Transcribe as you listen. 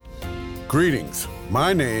Greetings.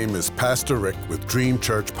 My name is Pastor Rick with Dream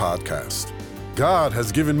Church Podcast. God has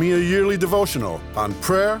given me a yearly devotional on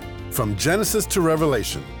prayer from Genesis to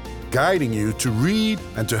Revelation, guiding you to read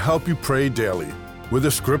and to help you pray daily, with a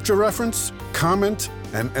scripture reference, comment,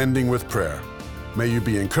 and ending with prayer. May you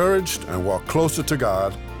be encouraged and walk closer to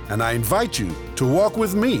God, and I invite you to walk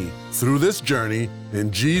with me through this journey.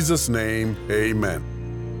 In Jesus' name, amen.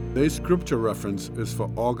 Today's scripture reference is for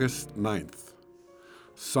August 9th.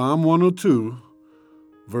 Psalm 102,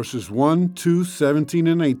 verses 1, 2, 17,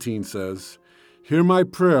 and 18 says, "Hear my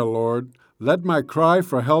prayer, Lord. Let my cry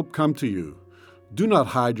for help come to you. Do not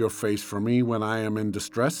hide your face from me when I am in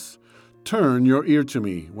distress. Turn your ear to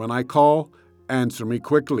me. When I call, answer me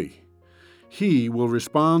quickly. He will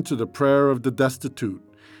respond to the prayer of the destitute.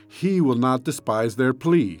 He will not despise their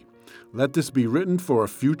plea. Let this be written for a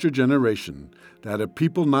future generation, that a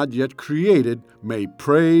people not yet created may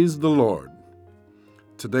praise the Lord."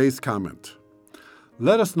 Today's comment: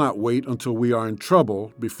 let us not wait until we are in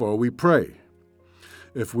trouble before we pray.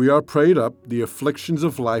 If we are prayed up, the afflictions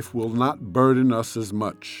of life will not burden us as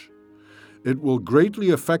much. It will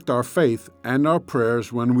greatly affect our faith and our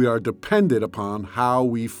prayers when we are dependent upon how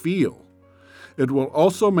we feel. It will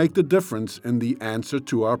also make the difference in the answer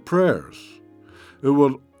to our prayers. It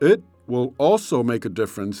will also make a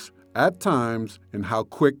difference at times in how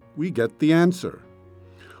quick we get the answer.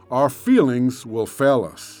 Our feelings will fail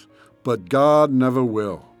us, but God never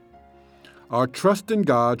will. Our trust in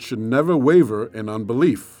God should never waver in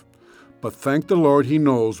unbelief, but thank the Lord He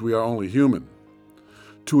knows we are only human.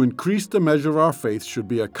 To increase the measure of our faith should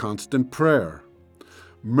be a constant prayer.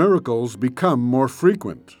 Miracles become more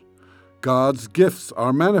frequent. God's gifts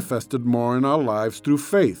are manifested more in our lives through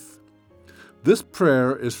faith. This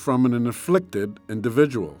prayer is from an afflicted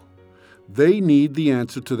individual. They need the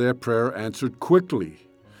answer to their prayer answered quickly.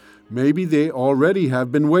 Maybe they already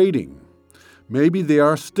have been waiting. Maybe they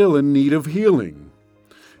are still in need of healing.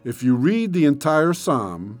 If you read the entire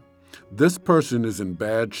psalm, this person is in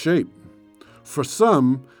bad shape. For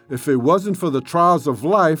some, if it wasn't for the trials of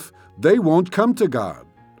life, they won't come to God.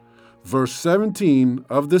 Verse 17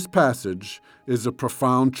 of this passage is a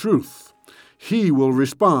profound truth. He will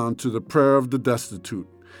respond to the prayer of the destitute.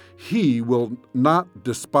 He will not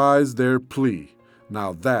despise their plea.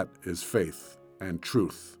 Now that is faith and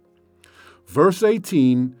truth. Verse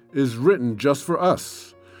 18 is written just for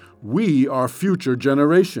us. We are future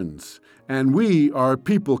generations, and we are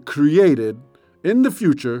people created in the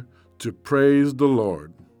future to praise the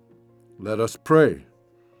Lord. Let us pray.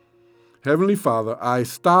 Heavenly Father, I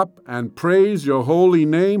stop and praise your holy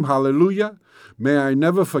name. Hallelujah. May I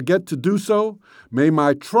never forget to do so. May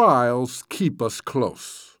my trials keep us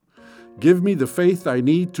close. Give me the faith I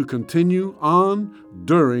need to continue on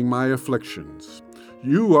during my afflictions.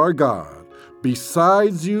 You are God.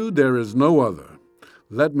 Besides you, there is no other.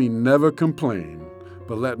 Let me never complain,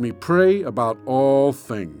 but let me pray about all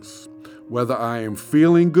things, whether I am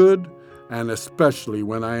feeling good and especially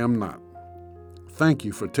when I am not. Thank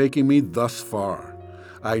you for taking me thus far.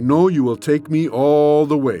 I know you will take me all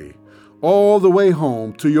the way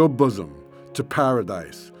home to your bosom, to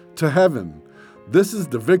paradise, to heaven. This is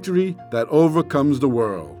the victory that overcomes the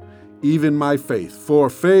world, even my faith.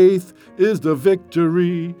 For faith is the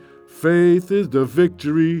victory. Faith is the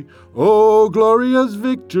victory, oh, glorious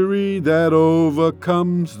victory that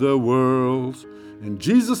overcomes the world. In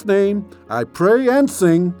Jesus' name, I pray and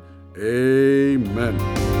sing,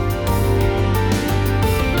 amen.